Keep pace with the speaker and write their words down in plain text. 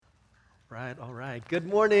All right. Good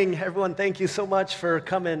morning, everyone. Thank you so much for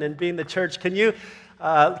coming and being the church. Can you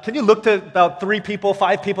look to about 3 people,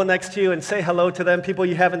 5 people next to you and say hello to them, people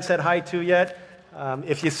you haven't said hi to yet?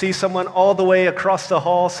 If you see someone all the way across the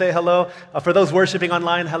hall, say hello. For those worshiping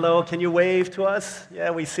online, hello. Can you wave to us?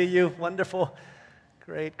 Yeah, we see you. Wonderful.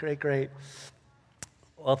 Great.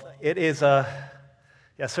 Well, it is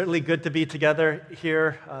certainly good to be together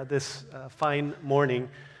here this fine morning.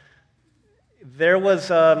 There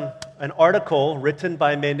was an article written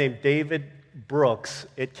by a man named David Brooks.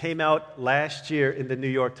 It came out last year in the New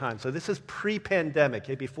York Times. So this is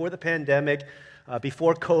pre-pandemic, before the pandemic,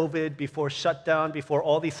 before COVID, before shutdown, before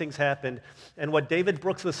all these things happened. And what David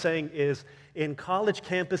Brooks was saying is, in college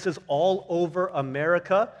campuses all over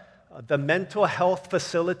America, the mental health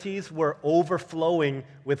facilities were overflowing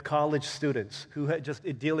with college students who had just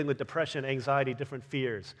dealing with depression, anxiety, different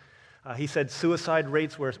fears. He said suicide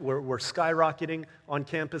rates were skyrocketing on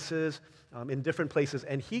campuses in different places.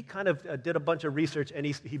 And he kind of did a bunch of research, and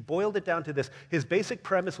he boiled it down to this. His basic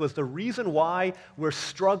premise was the reason why we're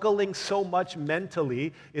struggling so much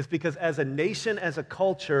mentally is because as a nation, as a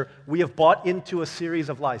culture, we have bought into a series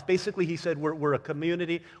of lies. Basically, he said we're a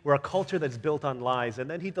community, we're a culture that's built on lies. And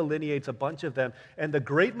then he delineates a bunch of them. And the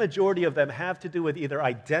great majority of them have to do with either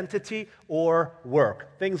identity or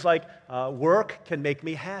work. Things like work can make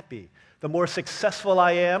me happy. The more successful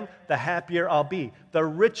I am, the happier I'll be. The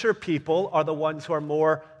richer people are the ones who are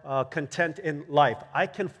more content in life. I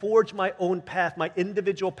can forge my own path, my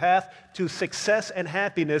individual path to success and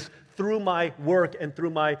happiness through my work and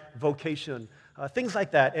through my vocation. Things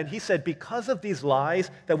like that. And he said because of these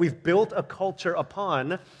lies that we've built a culture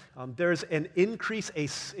upon, there's an increase,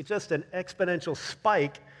 just an exponential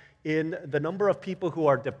spike in the number of people who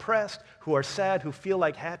are depressed, who are sad, who feel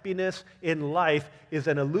like happiness in life is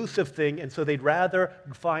an elusive thing, and so they'd rather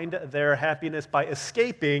find their happiness by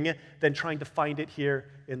escaping than trying to find it here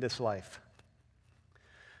in this life.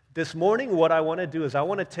 This morning, what I want to do is I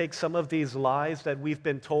want to take some of these lies that we've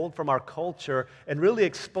been told from our culture and really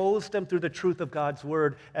expose them through the truth of God's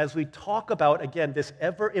Word as we talk about, again, this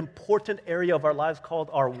ever-important area of our lives called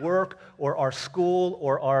our work or our school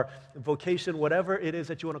or our vocation, whatever it is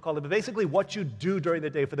that you want to call it. But basically what you do during the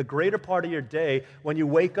day, for the greater part of your day, when you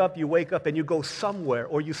wake up and you go somewhere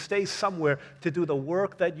or you stay somewhere to do the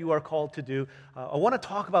work that you are called to do. I want to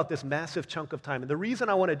talk about this massive chunk of time. And the reason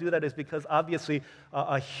I want to do that is because obviously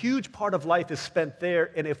a huge part of life is spent there,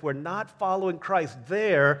 and if we're not following Christ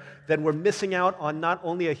there, then we're missing out on not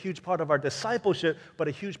only a huge part of our discipleship, but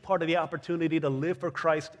a huge part of the opportunity to live for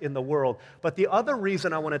Christ in the world. But the other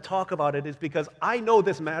reason I want to talk about it is because I know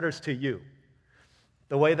this matters to you.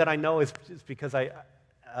 The way that I know is because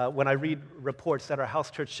when I read reports that our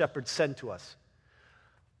house church shepherds send to us,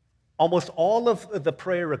 almost all of the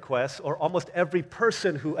prayer requests, or almost every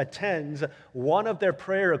person who attends, one of their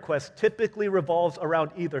prayer requests typically revolves around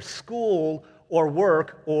either school or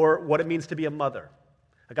work or what it means to be a mother.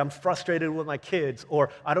 Like, I'm frustrated with my kids, or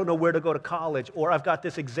I don't know where to go to college, or I've got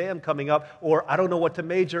this exam coming up, or I don't know what to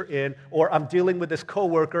major in, or I'm dealing with this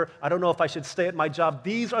coworker, I don't know if I should stay at my job.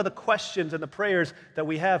 These are the questions and the prayers that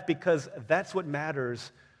we have because that's what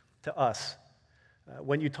matters to us.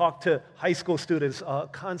 When you talk to high school students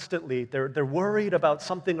constantly, they're worried about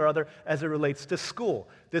something or other as it relates to school.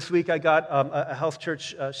 This week I got a house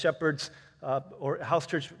church shepherds or house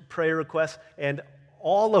church prayer request, and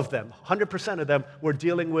all of them, 100% of them, were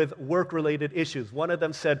dealing with work-related issues. One of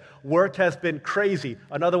them said, work has been crazy.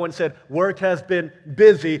 Another one said, work has been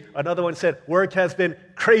busy. Another one said, work has been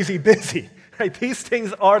crazy busy. Right? These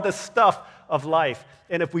things are the stuff of life.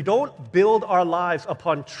 And if we don't build our lives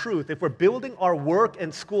upon truth, if we're building our work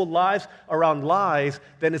and school lives around lies,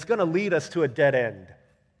 then it's going to lead us to a dead end.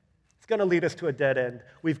 It's going to lead us to a dead end.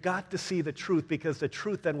 We've got to see the truth because the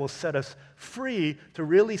truth then will set us free to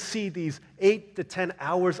really see these 8 to 10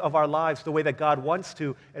 hours of our lives the way that God wants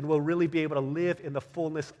to, and we'll really be able to live in the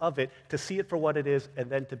fullness of it, to see it for what it is, and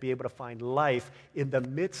then to be able to find life in the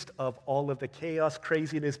midst of all of the chaos,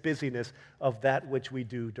 craziness, busyness of that which we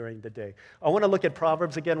do during the day. I want to look at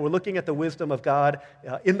Proverbs again. We're looking at the wisdom of God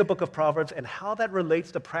in the book of Proverbs and how that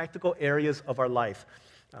relates to practical areas of our life.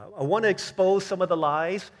 I want to expose some of the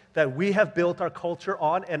lies that we have built our culture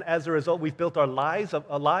on, and as a result, we've built our lives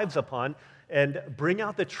upon, and bring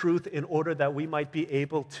out the truth in order that we might be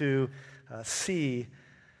able to see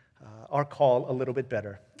our call a little bit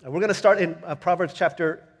better. We're going to start in Proverbs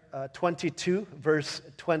chapter 22, verse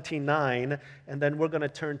 29, and then we're going to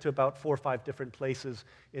turn to about 4 or 5 different places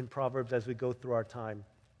in Proverbs as we go through our time.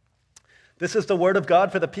 This is the word of God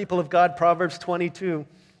for the people of God, Proverbs 22,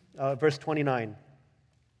 verse 29.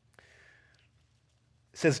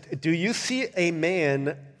 It says, "Do you see a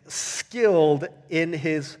man skilled in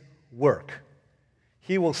his work.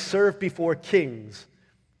 He will serve before kings.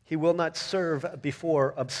 He will not serve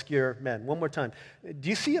before obscure men. One more time. Do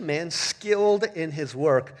you see a man skilled in his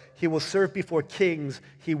work? He will serve before kings.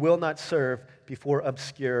 He will not serve before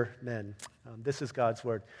obscure men. This is God's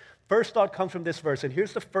word. First thought comes from this verse, and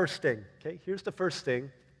here's the first thing. Okay, here's the first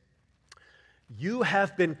thing. You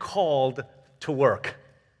have been called to work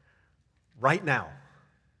right now.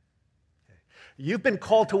 You've been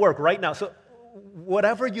called to work right now. So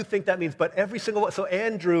whatever you think that means, but every single one. So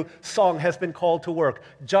Andrew Song has been called to work.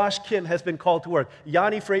 Josh Kim has been called to work.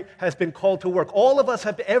 Yanni Frey has been called to work. All of us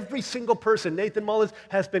have, every single person, Nathan Mullins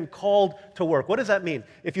has been called to work. What does that mean?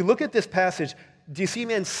 If you look at this passage, do you see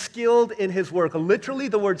man skilled in his work? Literally,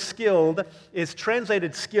 the word skilled is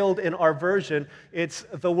translated skilled in our version. It's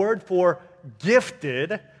the word for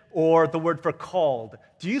gifted or the word for called.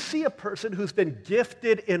 Do you see a person who's been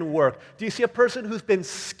gifted in work? Do you see a person who's been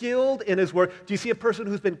skilled in his work? Do you see a person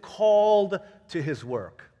who's been called to his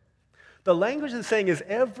work? The language it's saying is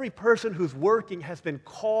every person who's working has been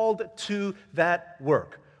called to that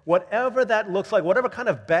work. Whatever that looks like, whatever kind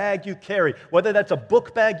of bag you carry, whether that's a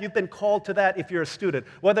book bag, you've been called to that if you're a student.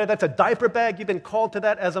 Whether that's a diaper bag, you've been called to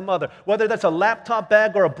that as a mother. Whether that's a laptop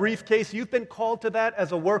bag or a briefcase, you've been called to that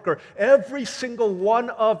as a worker. Every single one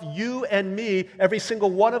of you and me, every single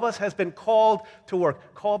one of us has been called to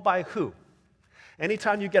work. Called by who?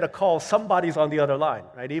 Anytime you get a call, somebody's on the other line,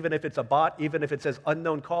 right? Even if it's a bot, even if it says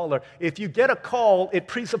unknown caller. If you get a call, it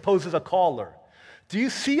presupposes a caller. Do you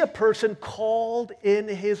see a person called in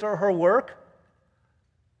his or her work?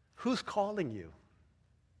 Who's calling you?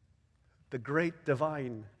 The great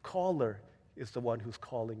divine caller is the one who's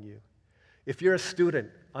calling you. If you're a student,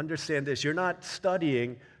 understand this. You're not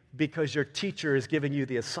studying because your teacher is giving you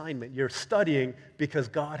the assignment. You're studying because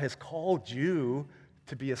God has called you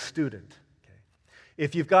to be a student.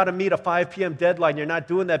 If you've got to meet a 5 p.m. deadline, you're not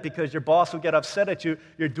doing that because your boss will get upset at you.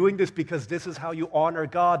 You're doing this because this is how you honor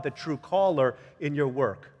God, the true caller, in your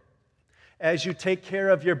work. As you take care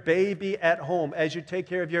of your baby at home, as you take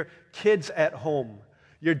care of your kids at home,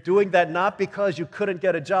 you're doing that not because you couldn't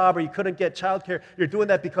get a job or you couldn't get childcare. You're doing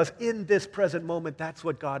that because in this present moment, that's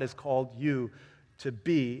what God has called you to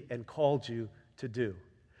be and called you to do.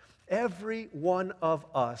 Every one of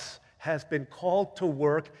us has been called to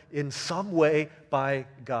work in some way by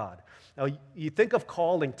God. Now, you think of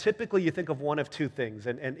calling, typically you think of one of two things,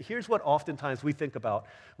 and here's what oftentimes we think about.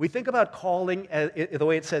 We think about calling the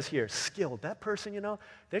way it says here, skilled. That person,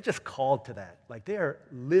 they're just called to that. Like they are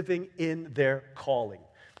living in their calling.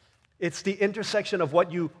 It's the intersection of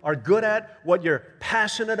what you are good at, what you're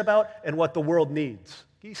passionate about, and what the world needs.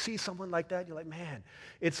 You see someone like that, you're like, man.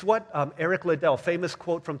 It's what Eric Liddell, famous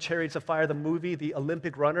quote from Chariots of Fire, the movie, the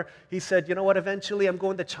Olympic runner. He said, you know what, eventually I'm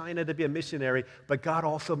going to China to be a missionary, but God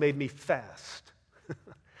also made me fast.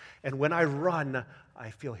 And when I run,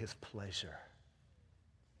 I feel his pleasure.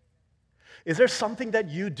 Is there something that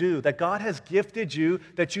you do, that God has gifted you,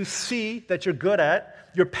 that you see, that you're good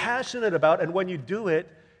at, you're passionate about, and when you do it,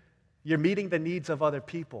 you're meeting the needs of other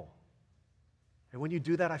people? And when you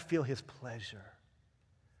do that, I feel his pleasure.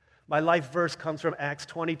 My life verse comes from Acts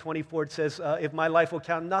 20:24. It says, if my life will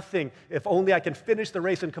count nothing, if only I can finish the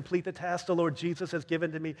race and complete the task the Lord Jesus has given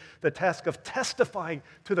to me, the task of testifying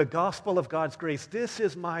to the gospel of God's grace. This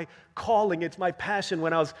is my calling. It's my passion.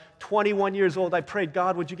 When I was 21 years old, I prayed,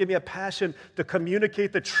 God, would you give me a passion to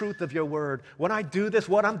communicate the truth of your word? When I do this,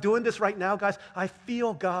 I'm doing this right now, guys, I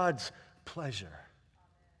feel God's pleasure.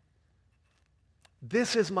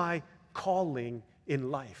 This is my calling in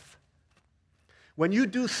life. When you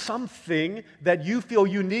do something that you feel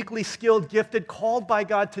uniquely skilled, gifted, called by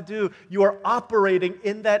God to do, you are operating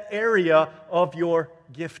in that area of your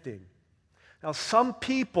gifting. Now, some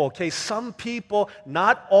people,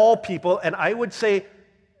 not all people, and I would say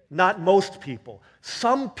not most people.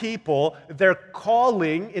 Some people, their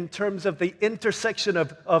calling in terms of the intersection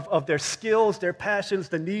of their skills, their passions,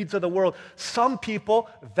 the needs of the world, some people,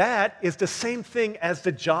 that is the same thing as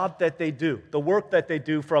the job that they do, the work that they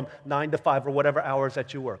do from 9 to 5 or whatever hours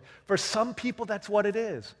that you work. For some people, that's what it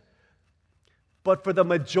is. But for the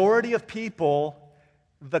majority of people,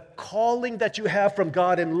 the calling that you have from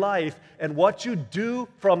God in life and what you do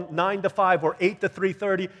from 9 to 5 or 8 to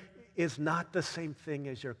 3:30 is not the same thing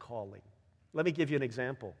as your calling. Let me give you an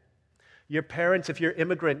example. Your parents, if you're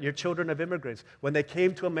immigrant, your children of immigrants, when they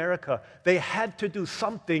came to America, they had to do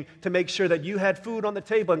something to make sure that you had food on the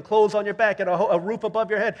table and clothes on your back and a roof above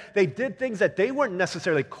your head. They did things that they weren't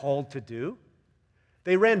necessarily called to do.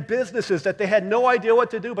 They ran businesses that they had no idea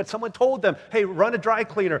what to do, but someone told them, hey, run a dry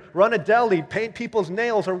cleaner, run a deli, paint people's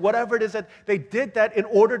nails, or whatever it is that they did that in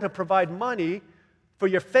order to provide money for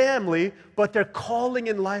your family, but their calling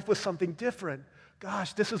in life was something different.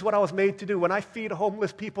 Gosh, this is what I was made to do. When I feed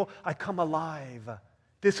homeless people, I come alive.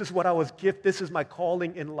 This is what I was gifted. This is my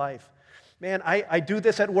calling in life. Man, I do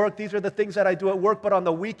this at work. These are the things that I do at work, but on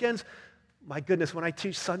the weekends, my goodness, when I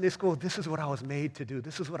teach Sunday school, this is what I was made to do.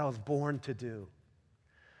 This is what I was born to do.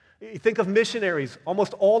 You think of missionaries.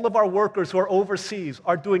 Almost all of our workers who are overseas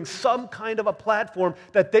are doing some kind of a platform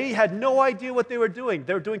that they had no idea what they were doing.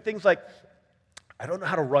 They were doing things like, I don't know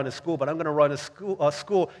how to run a school, but I'm going to run a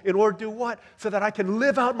school in order to do what? So that I can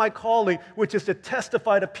live out my calling, which is to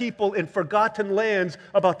testify to people in forgotten lands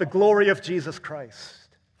about the glory of Jesus Christ.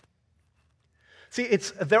 See,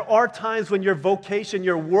 there are times when your vocation,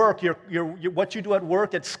 your work, what you do at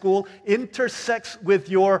work, at school, intersects with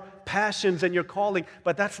your passions and your calling,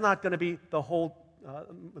 but that's not going to be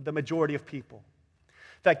the majority of people.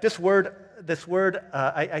 In fact, this word,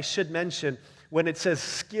 I should mention, when it says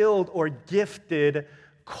skilled or gifted,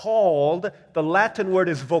 called, the Latin word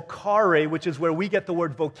is vocare, which is where we get the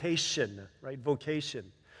word vocation, right?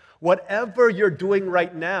 Vocation. Whatever you're doing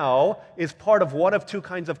right now is part of one of two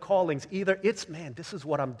kinds of callings. Either it's, man, this is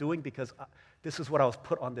what I'm doing because this is what I was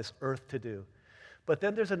put on this earth to do. But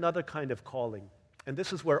then there's another kind of calling, and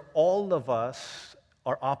this is where all of us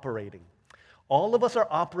are operating. All of us are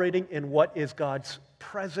operating in what is God's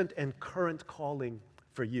present and current calling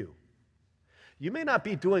for you. You may not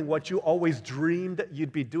be doing what you always dreamed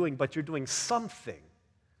you'd be doing, but you're doing something,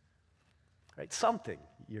 right? Something.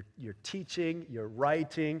 You're teaching, you're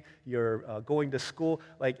writing, you're going to school.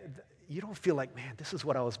 Like, you don't feel like, man, this is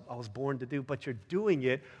what I was born to do, but you're doing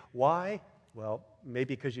it. Why? Well,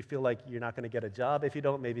 maybe because you feel like you're not going to get a job if you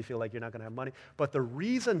don't. Maybe you feel like you're not going to have money. But the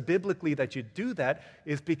reason biblically that you do that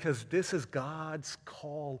is because this is God's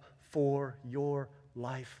call for your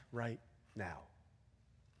life right now.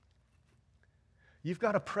 You've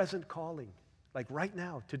got a present calling, like right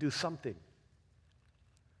now, to do something.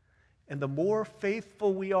 And the more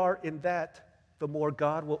faithful we are in that, the more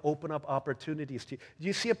God will open up opportunities to you. Do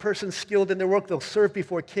you see a person skilled in their work? They'll serve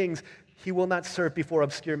before kings. He will not serve before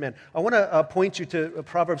obscure men. I want to point you to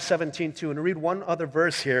Proverbs 17:2 and read one other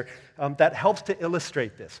verse here that helps to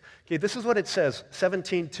illustrate this. Okay, this is what it says,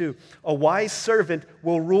 17:2. A wise servant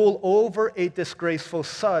will rule over a disgraceful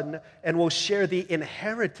son and will share the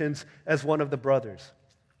inheritance as one of the brothers.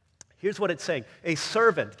 Here's what it's saying. A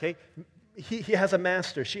servant, okay? He has a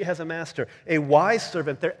master, she has a master. A wise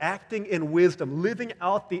servant, they're acting in wisdom, living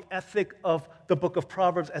out the ethic of the book of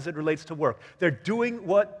Proverbs as it relates to work. They're doing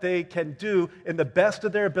what they can do in the best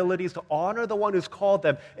of their abilities to honor the one who's called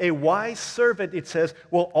them. A wise servant, it says,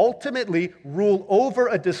 will ultimately rule over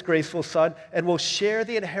a disgraceful son and will share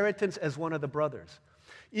the inheritance as one of the brothers.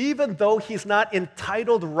 Even though he's not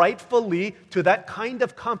entitled rightfully to that kind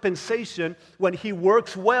of compensation, when he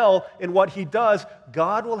works well in what he does,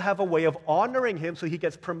 God will have a way of honoring him so he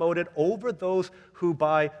gets promoted over those who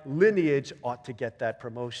by lineage ought to get that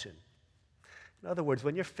promotion. In other words,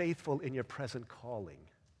 when you're faithful in your present calling,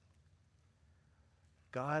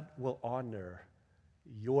 God will honor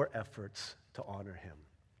your efforts to honor him.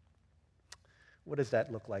 What does that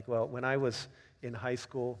look like? Well, when I was in high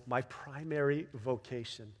school, my primary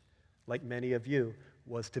vocation, like many of you,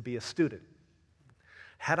 was to be a student.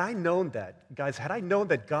 Had I known that, guys, had I known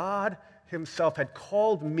that God himself had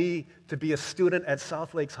called me to be a student at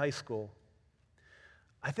South Lakes High School,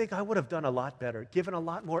 I think I would have done a lot better, given a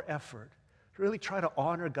lot more effort, to really try to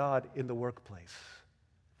honor God in the workplace.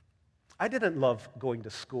 I didn't love going to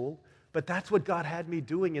school, but that's what God had me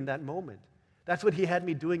doing in that moment. That's what he had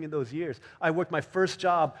me doing in those years. My first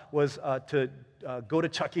job was to go to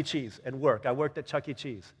Chuck E. Cheese and work. I worked at Chuck E.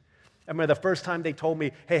 Cheese. I remember the first time they told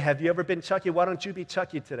me, hey, have you ever been Chucky? Why don't you be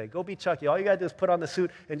Chucky today? Go be Chucky. All you got to do is put on the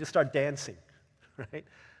suit and just start dancing, right?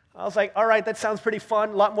 I was like, all right, that sounds pretty fun,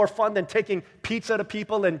 a lot more fun than taking pizza to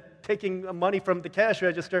people and taking money from the cash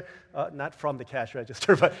register. Not from the cash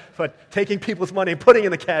register, but taking people's money and putting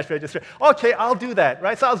in the cash register. Okay, I'll do that,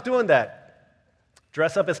 right? So I was doing that.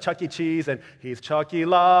 Dress up as Chuck E. Cheese, and he's Chucky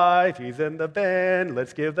live, he's in the band,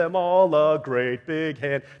 let's give them all a great big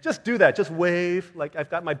hand. Just do that, just wave, like I've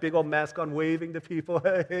got my big old mask on waving to people,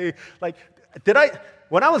 hey. Like,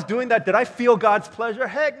 when I was doing that, did I feel God's pleasure?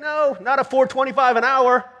 Heck no, not at $4.25 an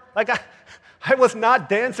hour. Like, I was not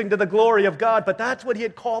dancing to the glory of God, but that's what he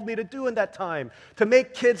had called me to do in that time, to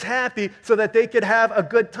make kids happy so that they could have a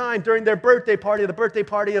good time during their birthday party, the birthday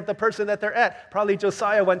party of the person that they're at. Probably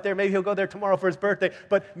Josiah went there. Maybe he'll go there tomorrow for his birthday.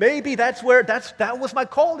 But maybe that was my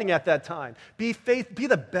calling at that time. Be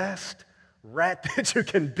the best rat that you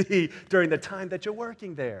can be during the time that you're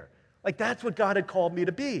working there. Like, that's what God had called me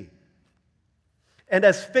to be. And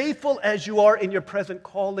as faithful as you are in your present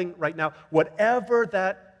calling right now, whatever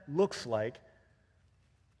that looks like,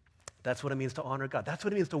 that's what it means to honor God. That's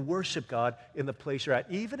what it means to worship God in the place you're at.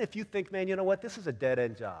 Even if you think, man, you know what, this is a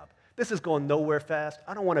dead-end job. This is going nowhere fast.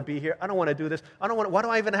 I don't want to be here. I don't want to do this. Why do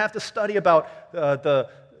I even have to study about the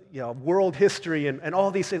world history and all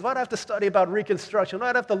these things? Why do I have to study about Reconstruction?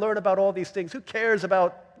 Why do I have to learn about all these things? Who cares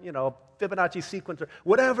about, Fibonacci sequence or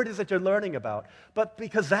whatever it is that you're learning about? But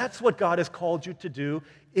because that's what God has called you to do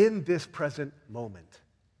in this present moment.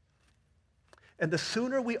 And the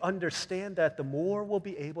sooner we understand that, the more we'll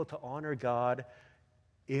be able to honor God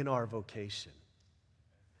in our vocation.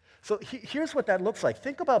 So here's what that looks like.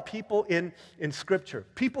 Think about people in Scripture,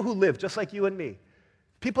 people who live just like you and me.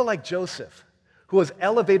 People like Joseph, who was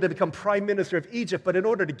elevated to become prime minister of Egypt, but in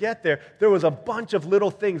order to get there, there was a bunch of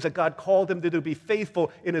little things that God called him to do, be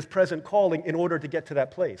faithful in his present calling in order to get to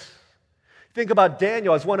that place. Think about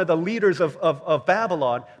Daniel as one of the leaders of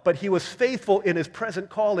Babylon, but he was faithful in his present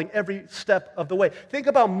calling every step of the way. Think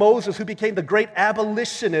about Moses, who became the great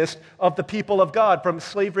abolitionist of the people of God from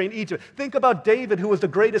slavery in Egypt. Think about David, who was the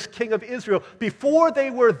greatest king of Israel. Before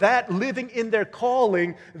they were that living in their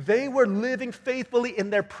calling, they were living faithfully in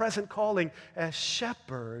their present calling as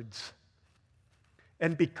shepherds.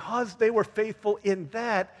 And because they were faithful in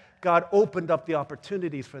that, God opened up the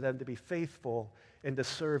opportunities for them to be faithful and to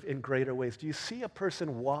serve in greater ways. Do you see a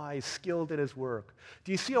person wise, skilled in his work?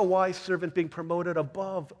 Do you see a wise servant being promoted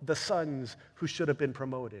above the sons who should have been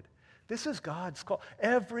promoted? This is God's call.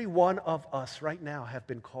 Every one of us right now have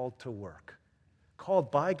been called to work.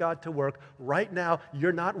 Called by God to work. Right now,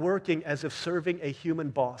 you're not working as if serving a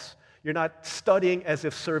human boss. You're not studying as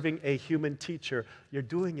if serving a human teacher. You're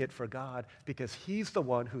doing it for God because He's the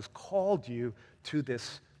one who's called you to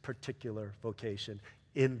this particular vocation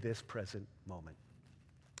in this present moment.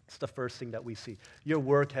 It's the first thing that we see. Your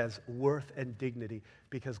work has worth and dignity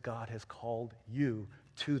because God has called you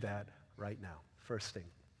to that right now. First thing.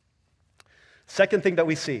 Second thing that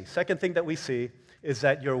we see is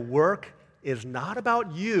that your work is not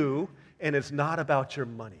about you and it's not about your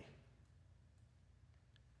money.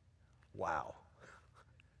 Wow.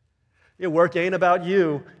 Your work ain't about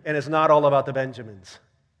you and it's not all about the Benjamins.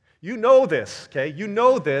 You know this, okay? You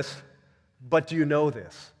know this, but do you know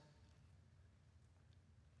this?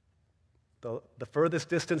 The furthest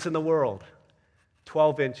distance in the world,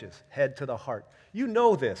 12 inches, head to the heart. You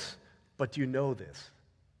know this, but do you know this?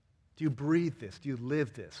 Do you breathe this? Do you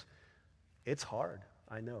live this? It's hard,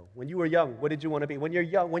 I know. When you were young, what did you want to be? When you're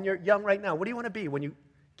young right now, what do you want to be when you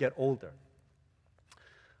get older?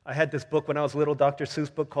 I had this book when I was little, Dr.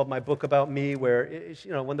 Seuss book called My Book About Me, where it's,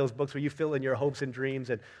 one of those books where you fill in your hopes and dreams,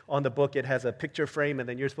 and on the book it has a picture frame, and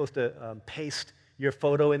then you're supposed to paste your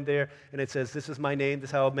photo in there, and it says, this is my name, this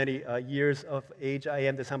is how many years of age I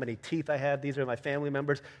am, this is how many teeth I have, these are my family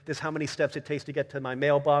members, this is how many steps it takes to get to my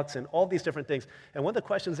mailbox, and all these different things. And one of the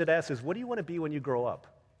questions it asks is, what do you want to be when you grow up?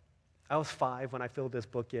 I was 5 when I filled this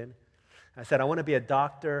book in. I said, I want to be a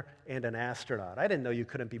doctor and an astronaut. I didn't know you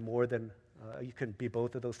couldn't be more than, you couldn't be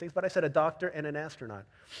both of those things, but I said a doctor and an astronaut.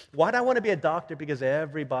 Why do I want to be a doctor? Because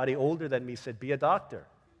everybody older than me said, be a doctor.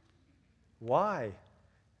 Why?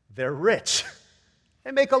 They're rich.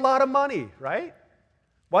 They make a lot of money, right?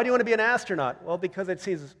 Why do you want to be an astronaut? Well, because it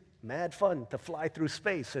seems mad fun to fly through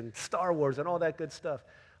space and Star Wars and all that good stuff.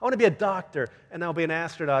 I want to be a doctor and I'll be an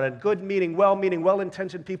astronaut. And good-meaning,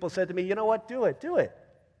 well-intentioned people said to me, you know what? Do it.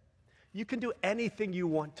 You can do anything you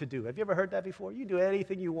want to do. Have you ever heard that before? You can do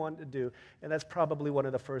anything you want to do. And that's probably one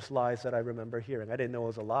of the first lies that I remember hearing. I didn't know it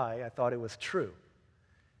was a lie. I thought it was true.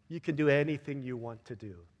 You can do anything you want to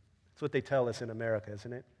do. That's what they tell us in America,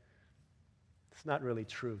 isn't it? It's not really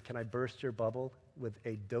true. Can I burst your bubble with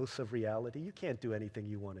a dose of reality? You can't do anything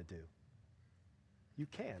you want to do. You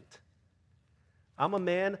can't. I'm a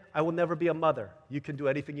man. I will never be a mother. You can do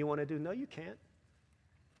anything you want to do. No, you can't.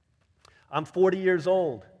 I'm 40 years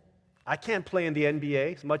old. I can't play in the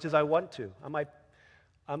NBA as much as I want to.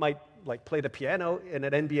 I might like play the piano in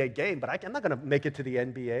an NBA game, but I'm not going to make it to the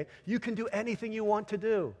NBA. You can do anything you want to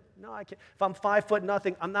do. No, I can't. If I'm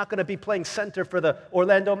 5'0", I'm not going to be playing center for the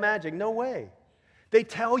Orlando Magic. No way. They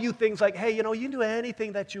tell you things like, hey, you can do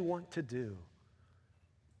anything that you want to do.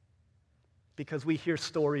 Because we hear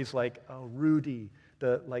stories like Rudy,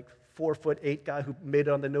 the 4'8" guy who made it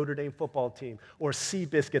on the Notre Dame football team, or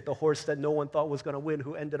Seabiscuit, the horse that no one thought was going to win,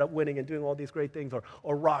 who ended up winning and doing all these great things,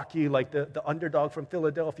 or Rocky, like the underdog from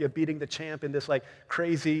Philadelphia, beating the champ in this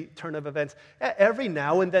crazy turn of events. Every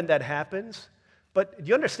now and then that happens, but do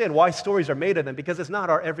you understand why stories are made of them? Because it's not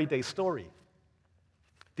our everyday story.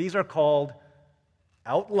 These are called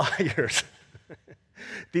outliers.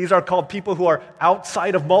 These are called people who are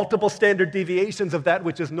outside of multiple standard deviations of that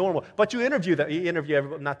which is normal. But you interview them. You interview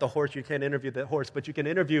everyone, not the horse. You can't interview the horse, but you can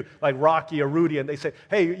interview like Rocky or Rudy, and they say,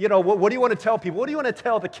 hey, what do you want to tell people? What do you want to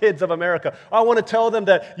tell the kids of America? I want to tell them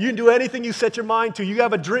that you can do anything you set your mind to. You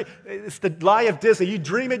have a dream. It's the lie of Disney. You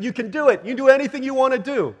dream it, you can do it. You can do anything you want to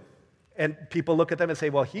do. And people look at them and say,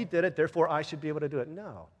 well, he did it, therefore I should be able to do it.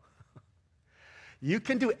 No. You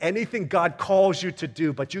can do anything God calls you to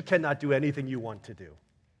do, but you cannot do anything you want to do.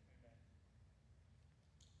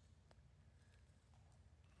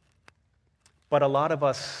 But a lot of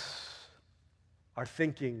us are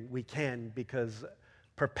thinking we can because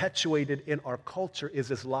perpetuated in our culture is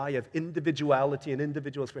this lie of individuality and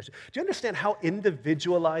individual expression. Do you understand how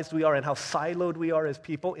individualized we are and how siloed we are as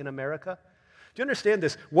people in America? Do you understand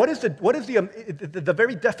this? What is the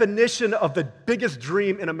very definition of the biggest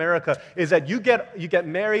dream in America is that you get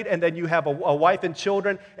married and then you have a wife and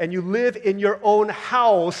children and you live in your own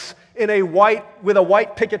house with a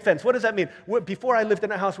white picket fence. What does that mean? Before I lived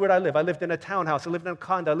in a house, where did I live? I lived in a townhouse. I lived in a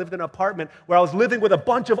condo. I lived in an apartment where I was living with a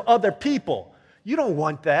bunch of other people. You don't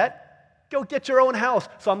want that. Go get your own house.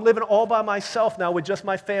 So I'm living all by myself now with just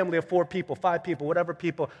my family of 4 people, 5 people, whatever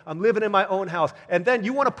people. I'm living in my own house. And then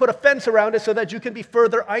you want to put a fence around it so that you can be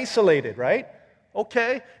further isolated, right?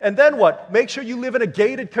 Okay. And then what? Make sure you live in a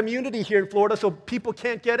gated community here in Florida so people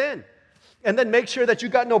can't get in. And then make sure that you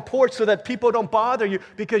got no porch so that people don't bother you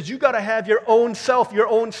because you got to have your own self, your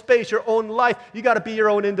own space, your own life. You got to be your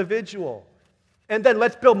own individual. And then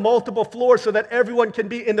let's build multiple floors so that everyone can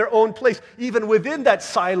be in their own place, even within that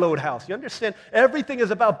siloed house. You understand? Everything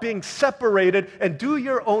is about being separated and do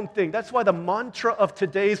your own thing. That's why the mantra of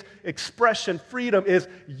today's expression, freedom, is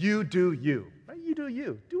you do you. Right? You do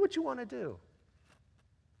you. Do what you want to do.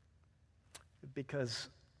 Because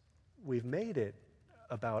we've made it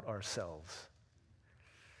about ourselves.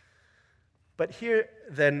 But here,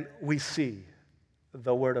 then, we see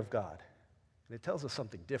the Word of God. And it tells us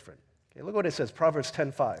something different. Okay, look what it says, Proverbs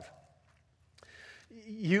 10:5.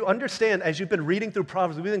 You understand, as you've been reading through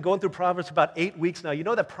Proverbs, we've been going through Proverbs for about 8 weeks now, you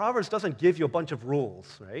know that Proverbs doesn't give you a bunch of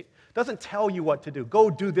rules, right? It doesn't tell you what to do. Go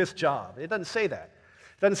do this job. It doesn't say that.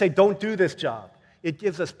 It doesn't say don't do this job. It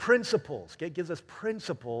gives us principles. Okay? It gives us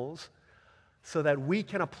principles so that we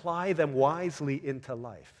can apply them wisely into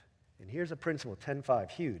life. And here's a principle, 10:5,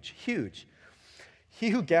 huge, huge. He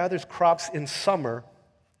who gathers crops in summer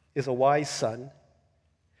is a wise son,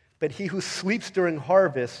 but he who sleeps during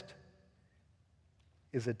harvest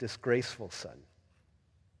is a disgraceful son.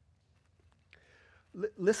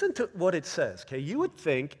 Listen to what it says, okay? You would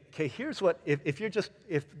think, okay, here's what, if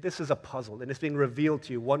this is a puzzle and it's being revealed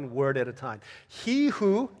to you one word at a time. He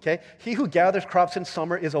who gathers crops in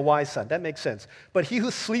summer is a wise son. That makes sense. But he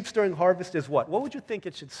who sleeps during harvest is what? What would you think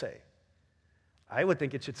it should say? I would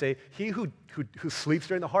think it should say, he who sleeps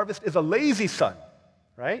during the harvest is a lazy son.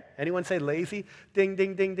 Right? Anyone say lazy? Ding,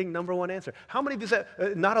 ding, ding, ding, number one answer. How many of you say,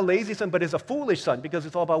 not a lazy son, but is a foolish son, because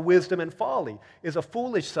it's all about wisdom and folly. Is a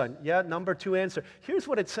foolish son. Yeah, number 2 answer. Here's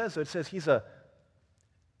what it says. It says he's a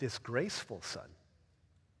disgraceful son.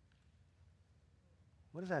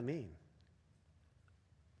 What does that mean?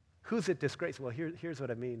 Who's it disgraceful? Well, here's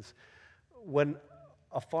what it means. When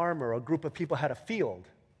a farmer or a group of people had a field,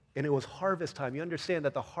 and it was harvest time, you understand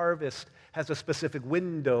that the harvest has a specific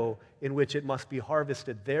window in which it must be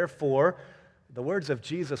harvested. Therefore, the words of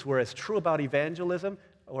Jesus were as true about evangelism,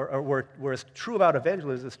 or were as true about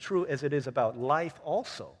evangelism as true as it is about life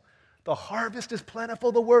also. The harvest is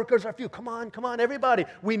plentiful, the workers are few. Come on, everybody.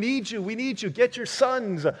 We need you. Get your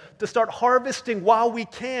sons to start harvesting while we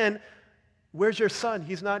can. Where's your son?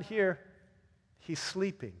 He's not here. He's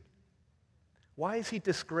sleeping. Why is he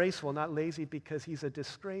disgraceful, not lazy? Because he's a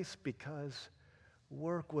disgrace, because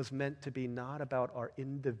work was meant to be not about our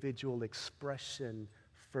individual expression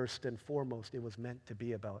first and foremost. It was meant to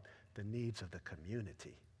be about the needs of the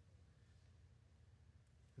community.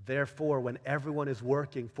 Therefore, when everyone is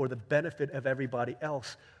working for the benefit of everybody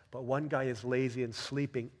else, but one guy is lazy and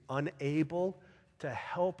sleeping, unable to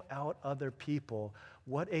help out other people,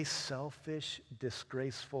 what a selfish,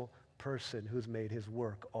 disgraceful person who's made his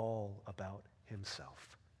work all about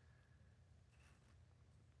himself.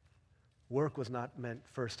 Work was not meant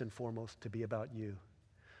first and foremost to be about you,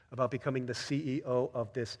 about becoming the CEO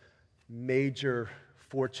of this major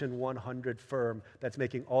Fortune 100 firm that's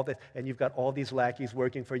making all this, and you've got all these lackeys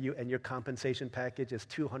working for you, and your compensation package is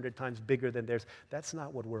 200 times bigger than theirs. That's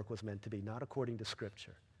not what work was meant to be, not according to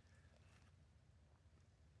Scripture.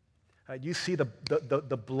 You see the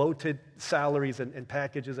bloated salaries and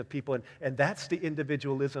packages of people, and that's the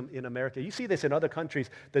individualism in America. You see this in other countries.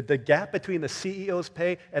 The gap between the CEO's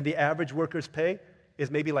pay and the average worker's pay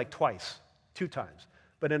is maybe like 2 times.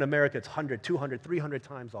 But in America, it's 100, 200, 300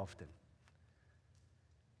 times often.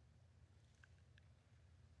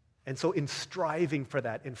 And so in striving for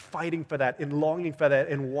that, in fighting for that, in longing for that,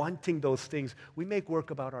 in wanting those things, we make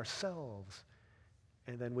work about ourselves,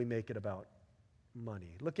 and then we make it about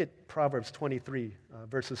money. Look at Proverbs 23,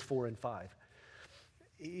 verses 4 and 5.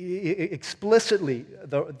 Explicitly,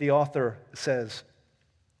 the author says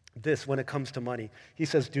this when it comes to money. He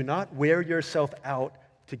says, do not wear yourself out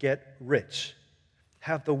to get rich.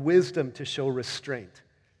 Have the wisdom to show restraint.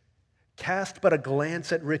 Cast but a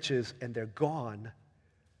glance at riches, and they're gone,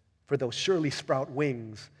 for they'll surely sprout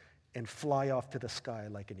wings and fly off to the sky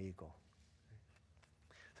like an eagle.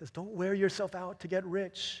 He says, don't wear yourself out to get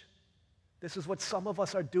rich. This is what some of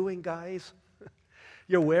us are doing, guys.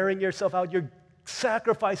 You're wearing yourself out. You're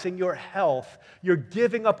sacrificing your health. You're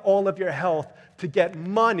giving up all of your health to get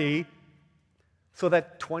money so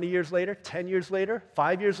that 20 years later, 10 years later,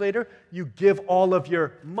 5 years later, you give all of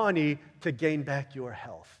your money to gain back your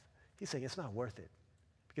health. He's saying it's not worth it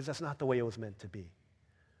because that's not the way it was meant to be.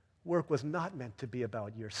 Work was not meant to be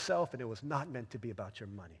about yourself, and it was not meant to be about your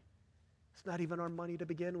money. It's not even our money to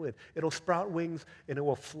begin with. It'll sprout wings, and it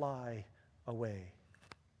will fly away.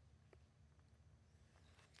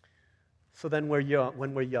 So then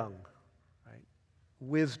when we're young, right,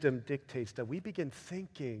 wisdom dictates that we begin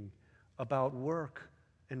thinking about work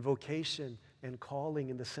and vocation and calling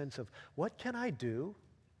in the sense of, what can I do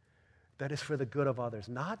that is for the good of others?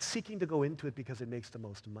 Not seeking to go into it because it makes the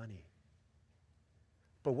most money.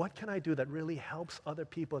 But what can I do that really helps other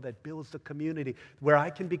people, that builds the community, where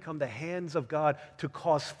I can become the hands of God to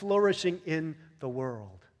cause flourishing in the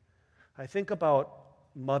world? I think about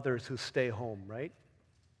mothers who stay home, right?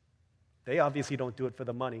 They obviously don't do it for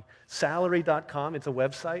the money. Salary.com, it's a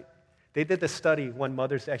website. They did the study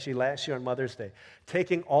actually last year on Mother's Day,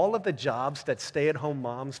 taking all of the jobs that stay-at-home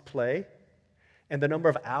moms play and the number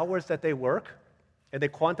of hours that they work, and they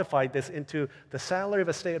quantified this into the salary of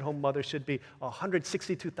a stay-at-home mother should be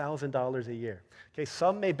 $162,000 a year. Okay,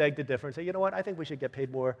 some may beg to differ and say, you know what, I think we should get paid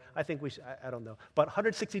more. I think we should, I don't know. But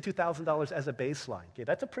 $162,000 as a baseline, okay,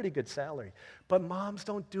 that's a pretty good salary. But moms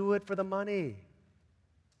don't do it for the money.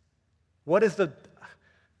 What is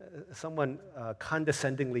someone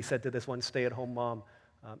condescendingly said to this one stay-at-home mom,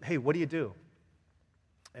 hey, what do you do?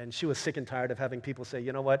 And she was sick and tired of having people say,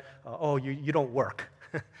 you know what, you don't work.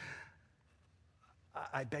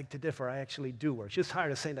 I beg to differ. I actually do work. She was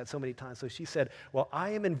tired of saying that so many times. So she said, well, I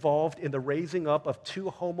am involved in the raising up of 2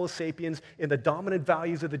 Homo sapiens in the dominant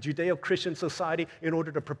values of the Judeo-Christian society in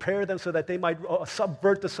order to prepare them so that they might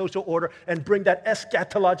subvert the social order and bring that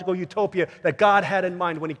eschatological utopia that God had in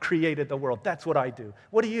mind when he created the world. That's what I do.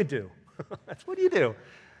 What do you do? That's what you do.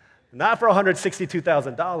 Not for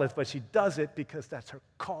 $162,000, but she does it because that's her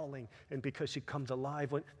calling and because she comes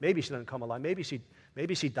alive. Maybe she doesn't come alive. Maybe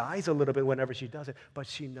she dies a little bit whenever she does it, but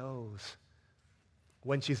she knows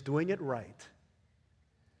when she's doing it right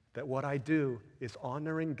that what I do is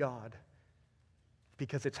honoring God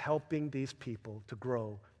because it's helping these people to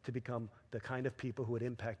grow to become the kind of people who would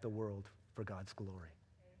impact the world for God's glory.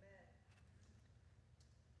 Amen.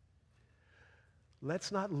 Let's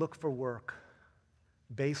not look for work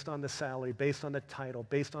based on the salary, based on the title,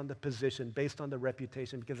 based on the position, based on the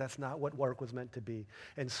reputation, because that's not what work was meant to be.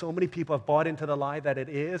 And so many people have bought into the lie that it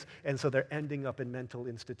is, and so they're ending up in mental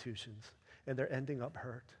institutions, and they're ending up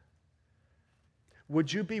hurt.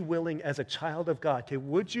 Would you be willing as a child of God,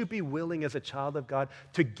 would you be willing as a child of God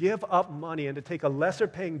to give up money and to take a lesser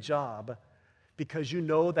paying job because you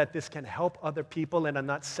know that this can help other people and I'm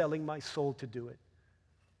not selling my soul to do it?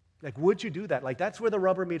 Like, would you do that? Like, that's where the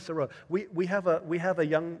rubber meets the road. We have a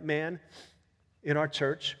young man in our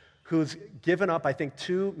church who's given up, I think,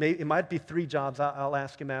 2, maybe it might be 3 jobs. I'll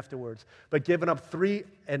ask him afterwards. But given up 3,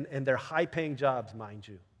 and they're high-paying jobs, mind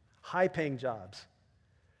you. High-paying jobs.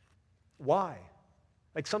 Why?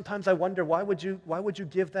 Like, sometimes I wonder, why would you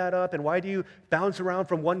give that up? And why do you bounce around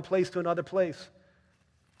from one place to another place?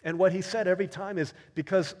 And what he said every time is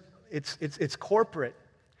because it's corporate.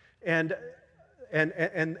 And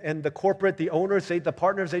the corporate, the owners, the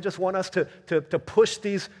partners, they just want us to push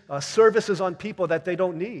these services on people that they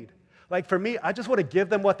don't need. Like for me, I just want to give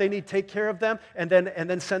them what they need, take care of them, and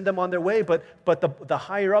then send them on their way. But the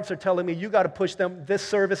higher ups are telling me, you got to push them this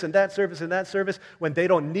service and that service and that service when they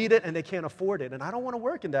don't need it and they can't afford it. And I don't want to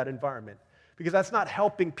work in that environment because that's not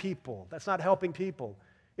helping people. That's not helping people.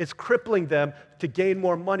 It's crippling them to gain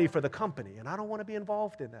more money for the company. And I don't want to be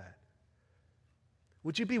involved in that.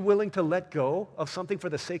 Would you be willing to let go of something for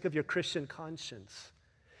the sake of your Christian conscience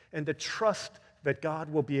and to trust that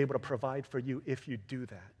God will be able to provide for you if you do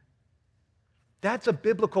that? That's a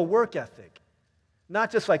biblical work ethic. Not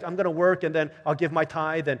just like I'm going to work and then I'll give my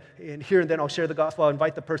tithe and here and then I'll share the gospel, I'll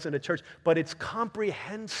invite the person to church, but it's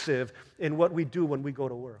comprehensive in what we do when we go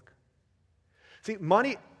to work. See,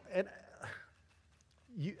 money, and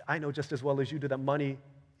I know just as well as you do that money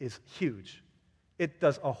is huge. It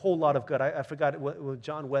does a whole lot of good. I forgot what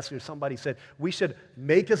John Wesley or somebody said. We should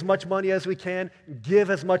make as much money as we can, give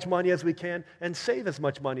as much money as we can, and save as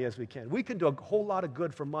much money as we can. We can do a whole lot of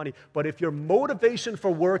good for money, but if your motivation for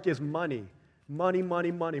work is money, money,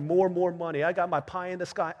 more money. I got my pie in the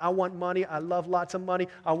sky. I want money. I love lots of money.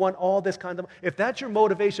 I want all this kind of money. If that's your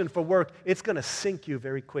motivation for work, it's going to sink you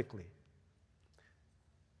very quickly.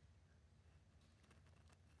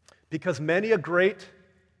 Because many a great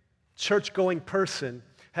church-going person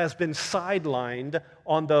has been sidelined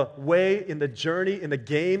on the way, in the journey, in the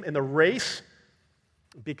game, in the race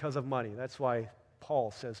because of money. That's why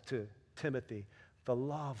Paul says to Timothy, the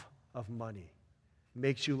love of money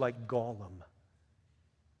makes you like Gollum.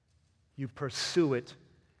 You pursue it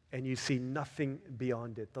and you see nothing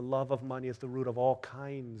beyond it. The love of money is the root of all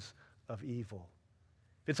kinds of evil.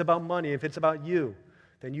 If it's about money, if it's about you,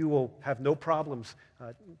 then you will have no problems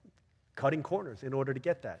cutting corners in order to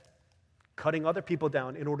get that. Cutting other people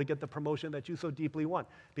down in order to get the promotion that you so deeply want,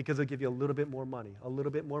 because it'll give you a little bit more money, a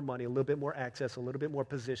little bit more money, a little bit more access, a little bit more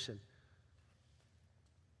position.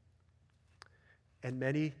 And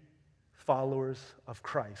many followers of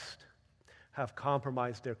Christ have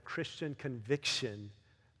compromised their Christian conviction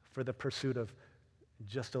for the pursuit of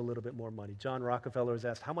just a little bit more money. John Rockefeller was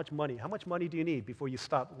asked, how much money do you need before you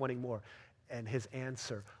stop wanting more? And his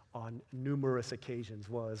answer on numerous occasions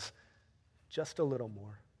was, just a little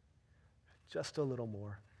more, just a little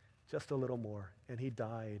more, just a little more. And he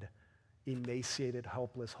died emaciated,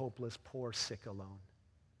 helpless, hopeless, poor, sick, alone.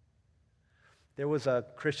 There was a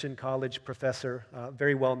Christian college professor,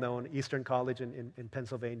 very well known, Eastern College in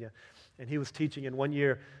Pennsylvania, and he was teaching, and one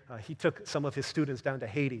year he took some of his students down to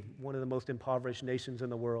Haiti, one of the most impoverished nations in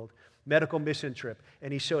the world, medical mission trip,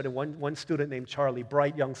 and he showed it. One student named Charlie,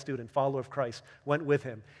 bright young student, follower of Christ, went with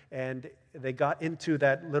him, and they got into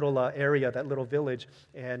that little area, that little village,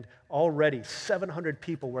 and already 700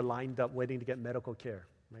 people were lined up waiting to get medical care.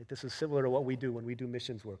 Right? This is similar to what we do when we do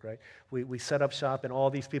missions work, right? We set up shop and all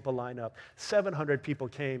these people line up. 700 people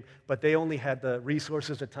came, but they only had the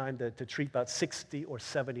resources at the time to treat about 60 or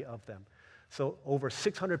 70 of them. So over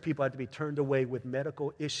 600 people had to be turned away with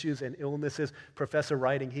medical issues and illnesses. Professor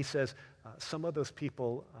writing, he says, some of those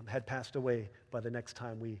people had passed away by the next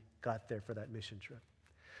time we got there for that mission trip.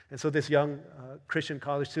 And so this young Christian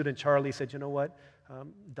college student, Charlie, said, you know what,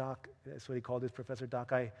 Doc, that's what he called his professor,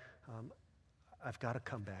 Doc, I've got to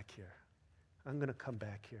come back here. I'm going to come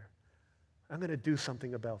back here. I'm going to do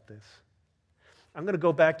something about this. I'm going to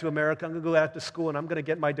go back to America. I'm going to go out to school, and I'm going to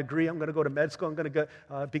get my degree. I'm going to go to med school. I'm going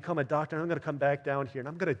to become a doctor, and I'm going to come back down here, and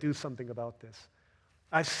I'm going to do something about this.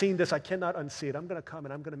 I've seen this. I cannot unsee it. I'm going to come,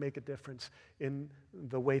 and I'm going to make a difference in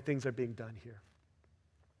the way things are being done here.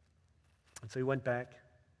 And so he went back,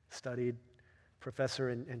 studied. Professor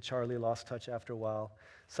and Charlie lost touch after a while.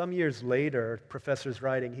 Some years later, professor's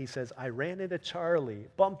writing, he says, I ran into Charlie,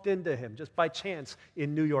 bumped into him just by chance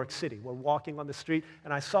in New York City. We're walking on the street,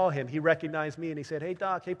 and I saw him. He recognized me, and he said, hey,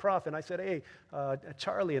 Doc, hey, Prof. And I said, hey,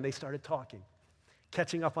 Charlie, and they started talking.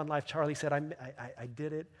 Catching up on life, Charlie said, I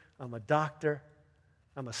did it. I'm a doctor.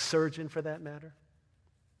 I'm a surgeon, for that matter.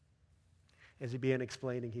 As he began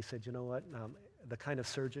explaining, he said, you know what? The kind of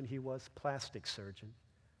surgeon he was, plastic surgeon.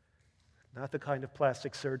 Not the kind of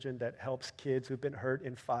plastic surgeon that helps kids who've been hurt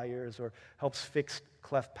in fires or helps fix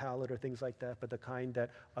cleft palate or things like that, but the kind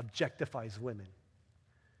that objectifies women.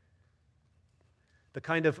 The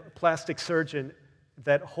kind of plastic surgeon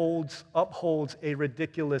that upholds a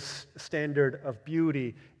ridiculous standard of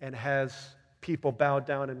beauty and has people bow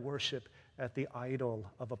down and worship at the idol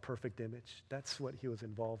of a perfect image. That's what he was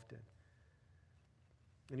involved in.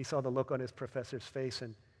 And he saw the look on his professor's face,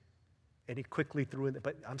 and he quickly threw in,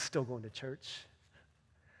 but I'm still going to church.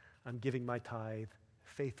 I'm giving my tithe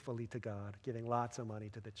faithfully to God, giving lots of money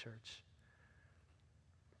to the church.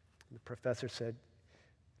 And the professor said,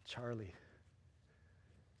 Charlie,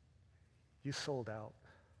 you sold out.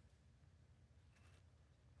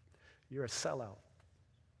 You're a sellout.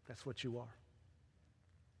 That's what you are.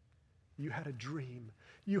 You had a dream.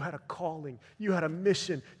 You had a calling. You had a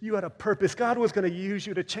mission. You had a purpose. God was going to use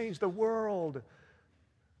you to change the world.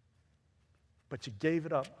 But you gave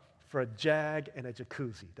it up for a Jag and a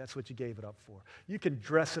jacuzzi. That's what you gave it up for. You can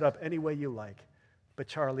dress it up any way you like. But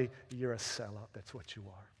Charlie, you're a sellout. That's what you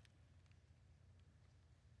are.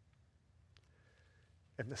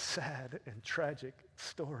 And the sad and tragic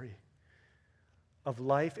story of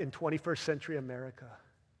life in 21st century America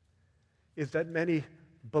is that many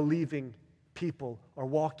believing people are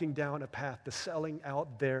walking down a path to selling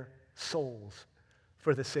out their souls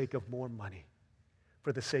for the sake of more money,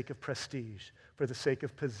 for the sake of prestige, for the sake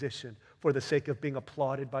of position, for the sake of being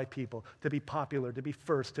applauded by people, to be popular, to be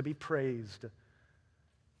first, to be praised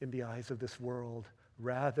in the eyes of this world,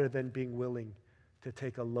 rather than being willing to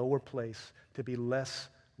take a lower place, to be less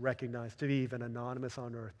recognized, to be even anonymous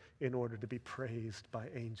on earth in order to be praised by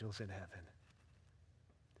angels in heaven.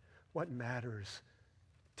 What matters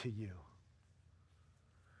to you?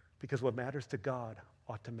 Because what matters to God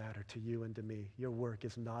ought to matter to you and to me. Your work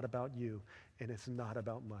is not about you, and it's not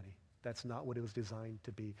about money. That's not what it was designed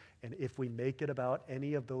to be. And if we make it about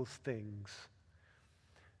any of those things,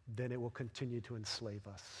 then it will continue to enslave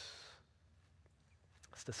us.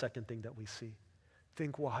 That's the second thing that we see.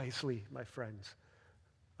 Think wisely, my friends,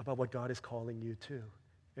 about what God is calling you to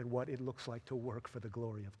and what it looks like to work for the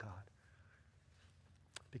glory of God.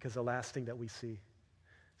 Because the last thing that we see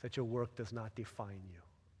is that your work does not define you.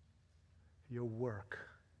 Your work.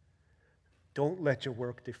 Don't let your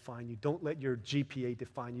work define you. Don't let your GPA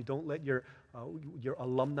define you. Don't let your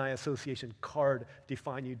alumni association card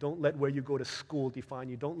define you. Don't let where you go to school define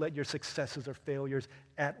you. Don't let your successes or failures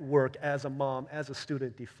at work, as a mom, as a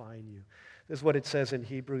student, define you. This is what it says in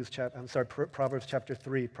Proverbs chapter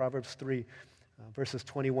 3, Proverbs 3, verses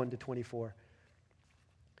 21 to 24.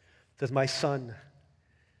 It says, "My son,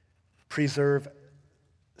 preserve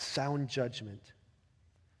sound judgment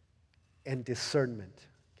and discernment."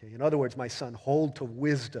 Okay, in other words, my son, hold to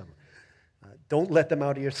wisdom. Don't let them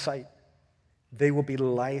out of your sight. They will be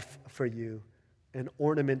life for you, an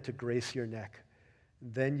ornament to grace your neck.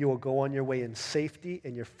 Then you will go on your way in safety,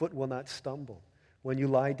 and your foot will not stumble. When you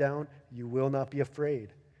lie down, you will not be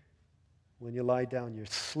afraid. When you lie down, your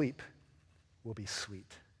sleep will be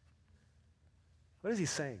sweet. What is he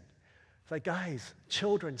saying? It's like, guys,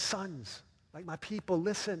 children, sons, like my people,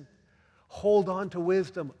 listen. Hold on to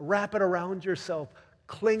wisdom. Wrap it around yourself.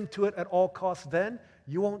 Cling to it at all costs. Then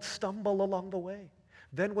you won't stumble along the way.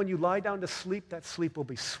 Then when you lie down to sleep, that sleep will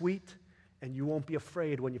be sweet, and you won't be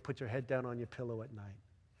afraid when you put your head down on your pillow at night.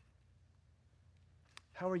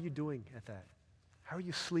 How are you doing at that? How are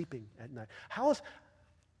you sleeping at night? How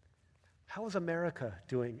is America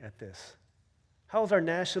doing at this? How is our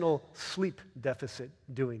national sleep deficit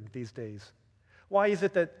doing these days? Why is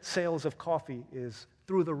it that sales of coffee is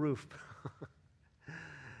through the roof?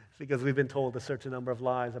 It's because we've been told a certain number of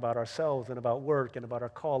lies about ourselves and about work and about our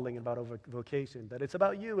calling and about our vocation, that it's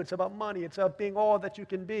about you, it's about money, it's about being all that you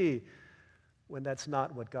can be, when that's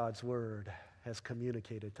not what God's word has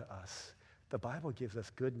communicated to us. The Bible gives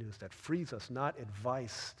us good news that frees us, not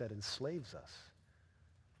advice that enslaves us.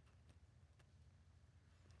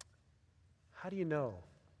 How do you know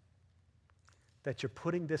that you're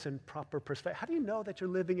putting this in proper perspective? How do you know that you're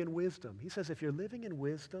living in wisdom? He says if you're living in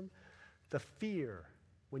wisdom, the fear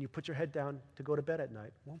when you put your head down to go to bed at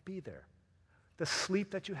night won't be there. The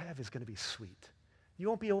sleep that you have is going to be sweet. You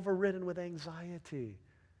won't be overridden with anxiety,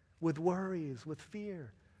 with worries, with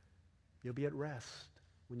fear. You'll be at rest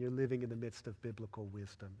when you're living in the midst of biblical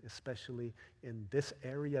wisdom, especially in this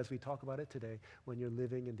area as we talk about it today, when you're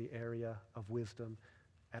living in the area of wisdom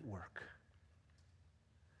at work.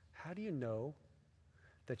 How do you know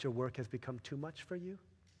that your work has become too much for you?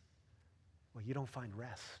 Well, you don't find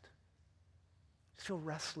rest. You feel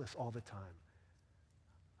restless all the time.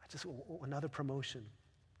 Another promotion.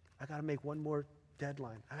 I got to make one more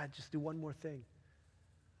deadline. I got to just do one more thing.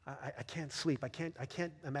 I can't sleep. I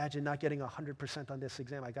can't imagine not getting 100% on this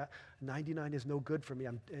exam. 99 is no good for me.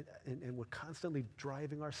 And we're constantly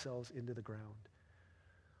driving ourselves into the ground.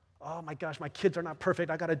 Oh my gosh, my kids are not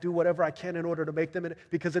perfect. I got to do whatever I can in order to make them,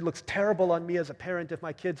 because it looks terrible on me as a parent if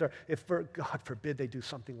my kids are, God forbid they do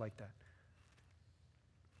something like that.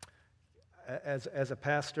 As a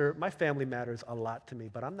pastor, my family matters a lot to me,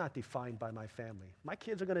 but I'm not defined by my family. My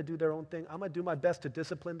kids are going to do their own thing. I'm going to do my best to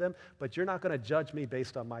discipline them, but you're not going to judge me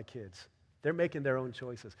based on my kids. They're making their own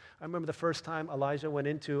choices. I remember the first time Elijah went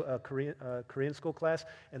into a Korean school class,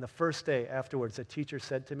 and the first day afterwards, the teacher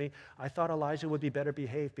said to me, I thought Elijah would be better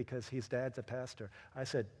behaved because his dad's a pastor. I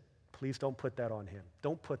said, please don't put that on him.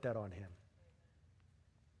 Don't put that on him.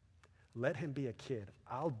 Let him be a kid.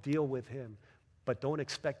 I'll deal with him, but don't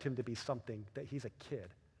expect him to be something that he's a kid.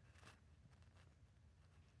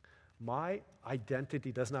 My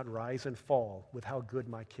identity does not rise and fall with how good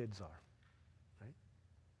my kids are.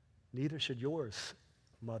 Neither should yours,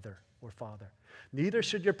 mother or father. Neither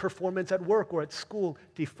should your performance at work or at school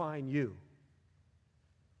define you.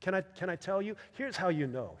 Can I tell you? Here's how you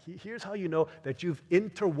know. Here's how you know that you've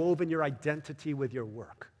interwoven your identity with your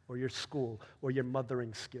work or your school or your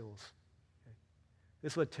mothering skills. Okay?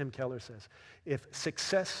 This is what Tim Keller says. If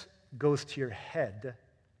success goes to your head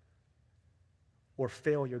or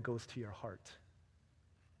failure goes to your heart,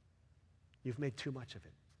 you've made too much of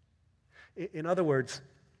it. In other words,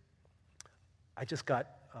 I just got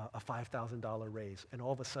a $5,000 raise, and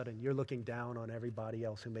all of a sudden you're looking down on everybody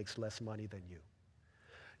else who makes less money than you.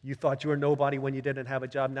 You thought you were nobody when you didn't have a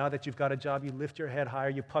job. Now that you've got a job, you lift your head higher,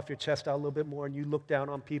 you puff your chest out a little bit more, and you look down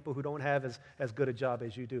on people who don't have as good a job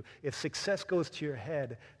as you do. If success goes to your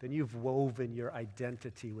head, then you've woven your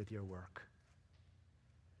identity with your work.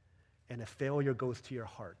 And if failure goes to your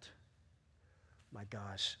heart, my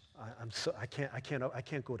gosh, I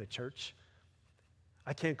can't go to church.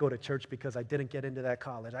 I can't go to church because I didn't get into that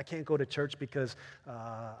college. I can't go to church because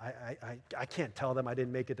I can't tell them I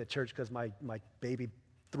didn't make it to church because my baby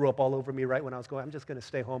threw up all over me right when I was going. I'm just going to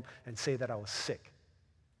stay home and say that I was sick.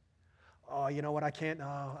 Oh, you know what?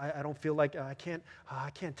 I don't feel like I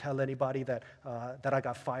can't tell anybody that I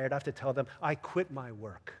got fired. I have to tell them I quit my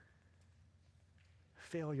work.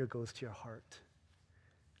 Failure goes to your heart,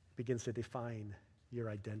 begins to define your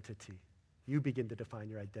identity. You begin to define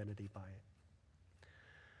your identity by it.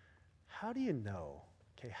 How do you know?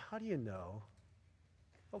 Okay, how do you know?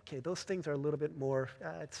 Okay, those things are a little bit more,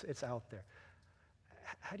 it's out there.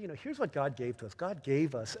 How do you know? Here's what God gave to us. God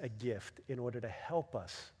gave us a gift in order to help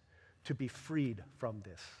us to be freed from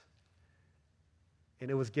this.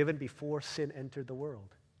 And it was given before sin entered the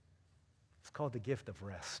world. It's called the gift of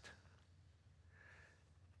rest.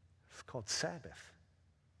 It's called Sabbath.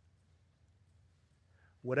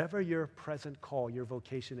 Whatever your present call, your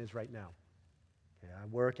vocation is right now. Okay, I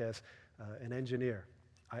work as an engineer.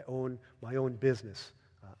 I own my own business.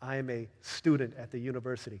 I am a student at the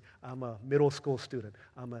university. I'm a middle school student.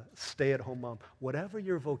 I'm a stay-at-home mom. Whatever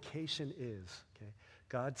your vocation is, okay,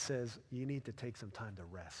 God says you need to take some time to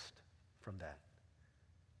rest from that.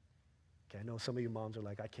 Okay, I know some of you moms are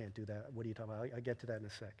like, I can't do that. What are you talking about? I'll get to that in a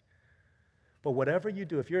sec. But whatever you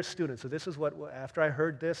do, if you're a student, so this is what, after I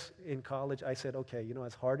heard this in college, I said, okay, you know,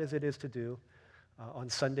 as hard as it is to do, on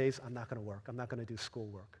Sundays, I'm not going to work. I'm not going to do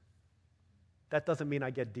schoolwork. That doesn't mean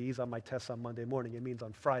I get D's on my tests on Monday morning. It means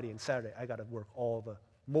on Friday and Saturday, I got to work all the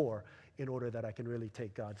more in order that I can really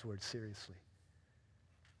take God's word seriously.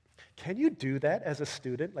 Can you do that as a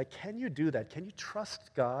student? Like, can you do that? Can you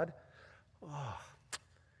trust God? Oh,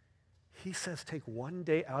 He says take one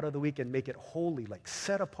day out of the week and make it holy, like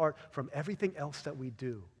set apart from everything else that we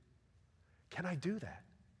do. Can I do that?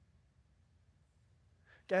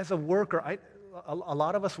 As a worker, a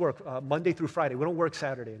lot of us work Monday through Friday. We don't work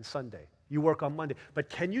Saturday and Sunday. You work on Monday. But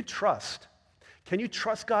can you trust? Can you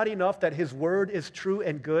trust God enough that His word is true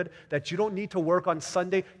and good, that you don't need to work on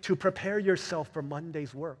Sunday to prepare yourself for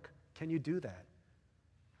Monday's work? Can you do that?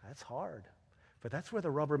 That's hard. But that's where the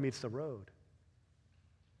rubber meets the road.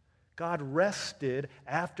 God rested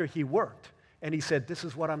after He worked. And He said, this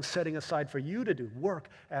is what I'm setting aside for you to do. Work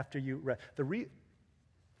after you rest.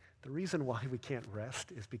 The reason why we can't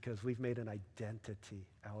rest is because we've made an identity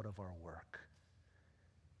out of our work.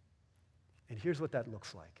 And here's what that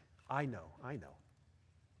looks like. I know.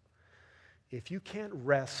 If you can't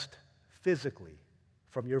rest physically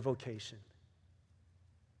from your vocation,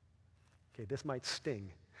 okay, this might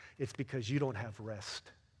sting. It's because you don't have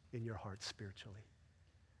rest in your heart spiritually.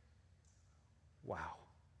 Wow.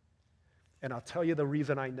 And I'll tell you the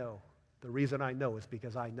reason I know. The reason I know is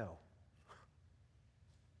because I know.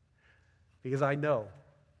 Because I know.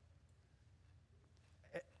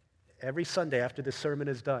 Every Sunday after this sermon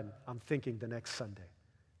is done, I'm thinking the next Sunday,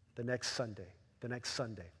 the next Sunday, the next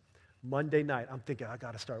Sunday. Monday night, I'm thinking, I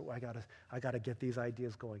got to get these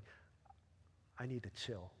ideas going. I need to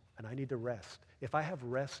chill, and I need to rest. If I have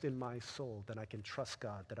rest in my soul, then I can trust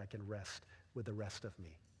God that I can rest with the rest of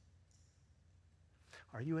me.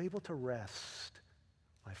 Are you able to rest,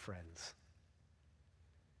 my friends?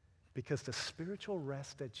 Because the spiritual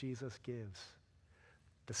rest that Jesus gives,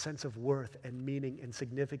 the sense of worth and meaning and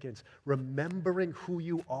significance, remembering who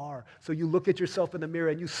you are. So you look at yourself in the mirror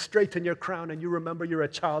and you straighten your crown and you remember you're a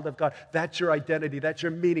child of God. That's your identity. That's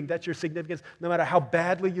your meaning. That's your significance. No matter how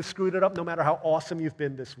badly you screwed it up, no matter how awesome you've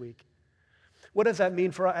been this week. What does that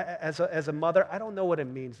mean for as a mother? I don't know what it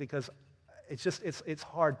means because it's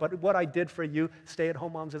hard. But what I did for you,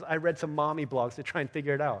 stay-at-home moms, is I read some mommy blogs to try and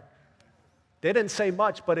figure it out. They didn't say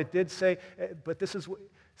much, but it did say, but this is what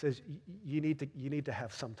it says, you need to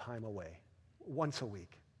have some time away, once a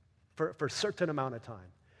week, for a certain amount of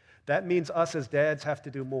time. That means us as dads have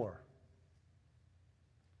to do more.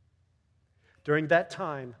 During that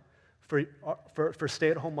time, for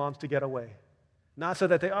stay-at-home moms to get away. Not so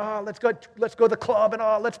that they, let's go to the club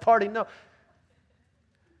and let's party. No.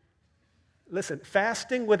 Listen,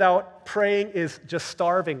 fasting without praying is just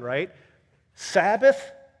starving, right?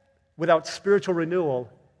 Sabbath without spiritual renewal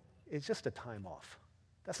is just a time off.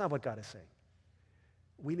 That's not what God is saying.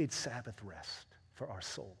 We need Sabbath rest for our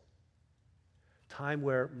soul. Time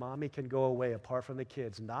where mommy can go away apart from the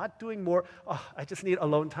kids, not doing more, I just need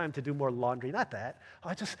alone time to do more laundry. Not that.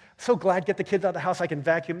 I just so glad get the kids out of the house, I can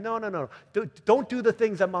vacuum. No. Don't do the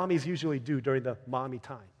things that mommies usually do during the mommy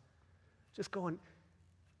time. Just go and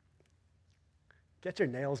get your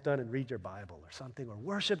nails done and read your Bible or something, or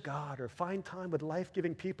worship God, or find time with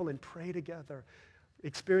life-giving people and pray together.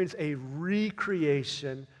 Experience a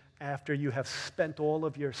recreation after you have spent all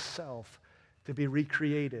of yourself to be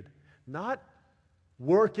recreated. Not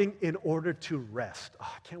working in order to rest. I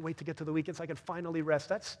can't wait to get to the weekend so I can finally rest.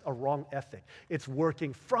 That's a wrong ethic. It's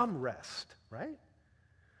working from rest, right?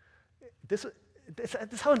 This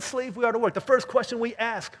is how enslaved we are to work. The first question we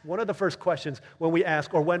ask, one of the first questions when we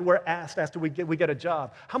ask, or when we're asked after we get a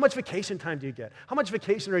job, how much vacation time do you get? How much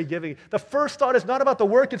vacation are you giving? The first thought is not about the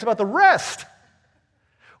work, it's about the rest.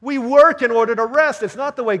 We work in order to rest. It's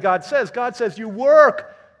not the way God says. God says you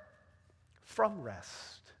work from rest.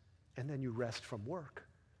 And then you rest from work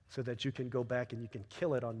so that you can go back and you can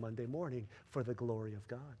kill it on Monday morning for the glory of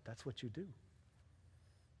God. That's what you do.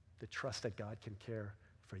 The trust that God can care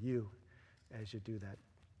for you as you do that.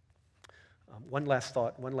 One last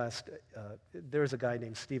thought. There's a guy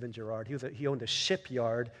named Stephen Girard. He owned a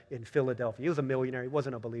shipyard in Philadelphia. He was a millionaire. He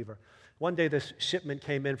wasn't a believer. One day this shipment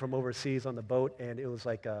came in from overseas on the boat, and it was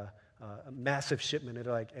like a massive shipment.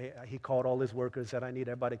 He called all his workers, said, I need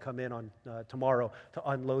everybody to come in on tomorrow to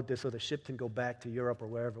unload this so the ship can go back to Europe or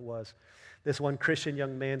wherever it was. This one Christian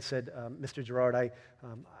young man said, Mr. Girard, I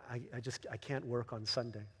can't work on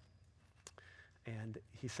Sunday. And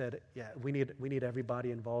he said, yeah, we need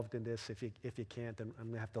everybody involved in this. If you can't, then I'm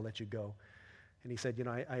going to have to let you go. And he said,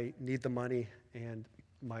 I need the money, and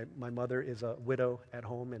my mother is a widow at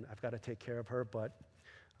home, and I've got to take care of her, but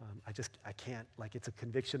I can't. It's a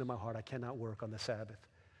conviction in my heart. I cannot work on the Sabbath.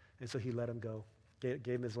 And so he let him go, gave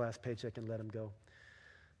him his last paycheck and let him go.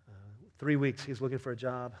 3 weeks, he's looking for a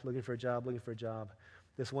job.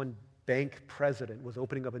 This one bank president was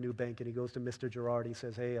opening up a new bank, and he goes to Mr. Girard. He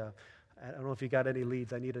says, hey, I don't know if you got any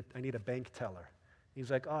leads. I need a bank teller.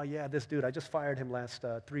 He's like, oh, yeah, this dude, I just fired him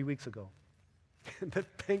 3 weeks ago. And the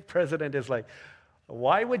bank president is like,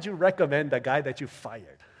 why would you recommend a guy that you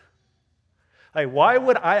fired? Why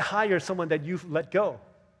would I hire someone that you've let go?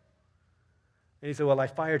 And he said, well, I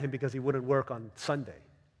fired him because he wouldn't work on Sunday.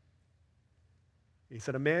 He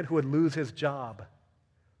said, a man who would lose his job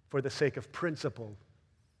for the sake of principle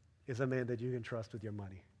is a man that you can trust with your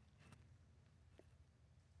money.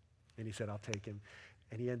 And he said, I'll take him.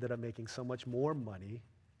 And he ended up making so much more money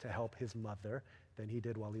to help his mother than he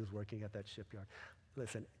did while he was working at that shipyard.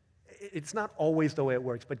 Listen, it's not always the way it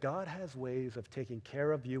works, but God has ways of taking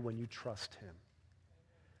care of you when you trust him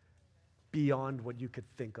beyond what you could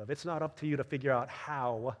think of. It's not up to you to figure out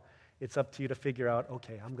how. It's up to you to figure out,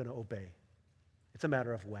 okay, I'm going to obey. It's a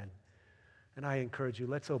matter of when. And I encourage you,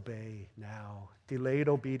 let's obey now. Delayed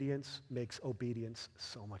obedience makes obedience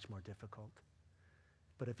so much more difficult.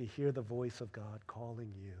 But if you hear the voice of God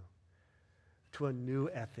calling you to a new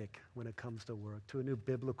ethic when it comes to work, to a new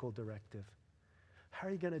biblical directive, how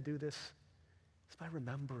are you going to do this? It's by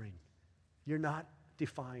remembering you're not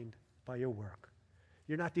defined by your work.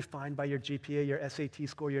 You're not defined by your GPA, your SAT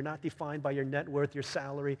score. You're not defined by your net worth, your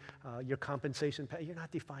salary, your compensation pay. You're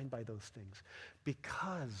not defined by those things.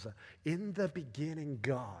 Because in the beginning,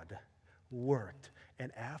 God worked.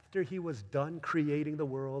 And after he was done creating the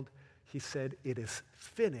world, he said, it is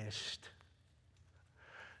finished,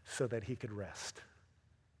 so that he could rest.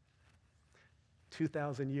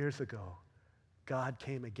 2,000 years ago, God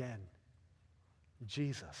came again,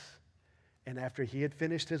 Jesus. And after he had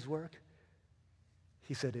finished his work,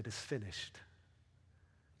 he said, it is finished,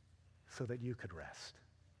 so that you could rest.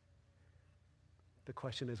 The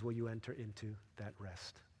question is, will you enter into that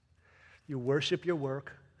rest? You worship your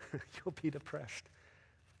work, you'll be depressed.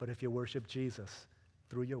 But if you worship Jesus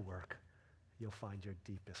through your work, you'll find your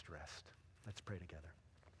deepest rest. Let's pray together.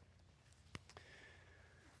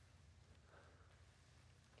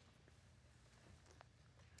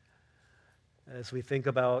 As we think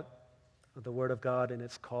about the Word of God and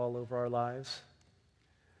its call over our lives,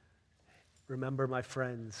 remember, my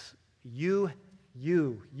friends, you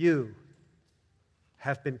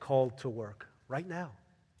have been called to work right now.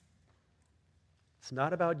 It's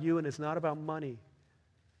not about you, and it's not about money,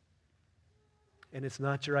 and it's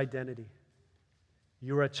not your identity.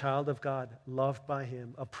 You're a child of God, loved by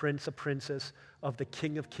him, a prince, a princess of the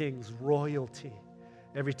King of Kings, royalty.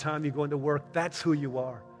 Every time you go into work, that's who you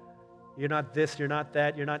are. You're not this, you're not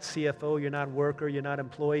that, you're not CFO, you're not worker, you're not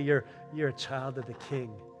employee, you're a child of the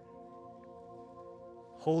King.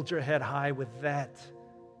 Hold your head high with that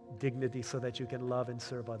dignity so that you can love and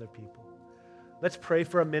serve other people. Let's pray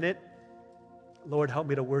for a minute. Lord, help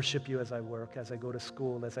me to worship you as I work, as I go to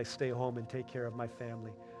school, as I stay home and take care of my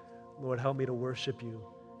family. Lord, help me to worship you.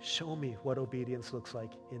 Show me what obedience looks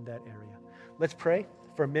like in that area. Let's pray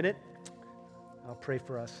for a minute. I'll pray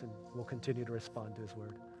for us and we'll continue to respond to his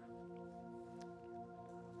word.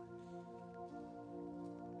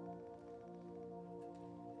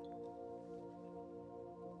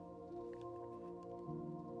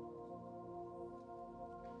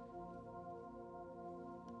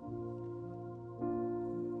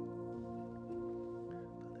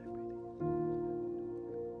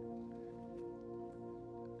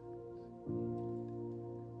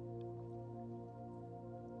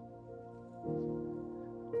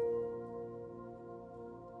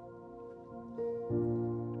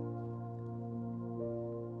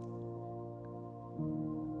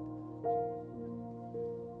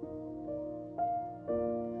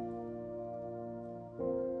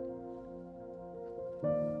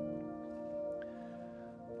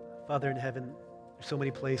 Father in heaven, there's so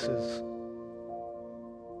many places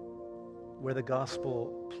where the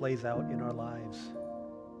gospel plays out in our lives.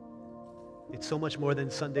 It's so much more than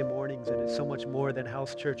Sunday mornings, and it's so much more than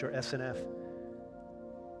house church or SNF.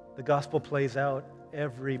 The gospel plays out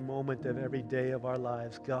every moment of every day of our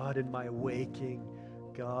lives. God, in my waking,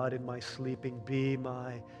 God, in my sleeping, be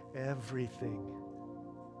my everything.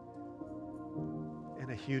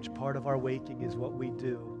 And a huge part of our waking is what we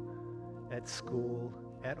do at school,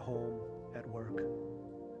 at home, at work.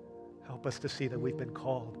 Help us to see that we've been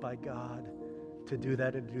called by God to do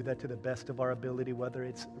that and do that to the best of our ability, whether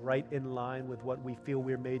it's right in line with what we feel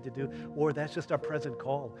we're made to do, or that's just our present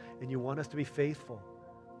call, and you want us to be faithful,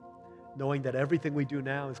 knowing that everything we do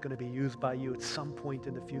now is going to be used by you at some point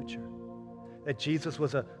in the future. That Jesus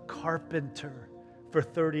was a carpenter for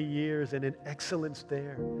 30 years, and in excellence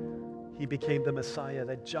there, he became the Messiah.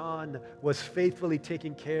 That John was faithfully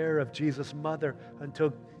taking care of Jesus' mother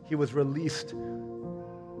until he was released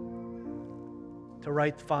to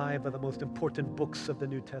write 5 of the most important books of the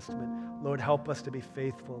New Testament. Lord, help us to be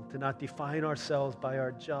faithful, to not define ourselves by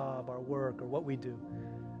our job, our work, or what we do,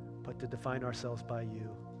 but to define ourselves by you.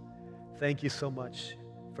 Thank you so much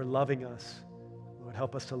for loving us. Lord,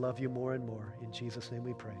 help us to love you more and more. In Jesus' name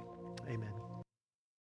we pray. Amen.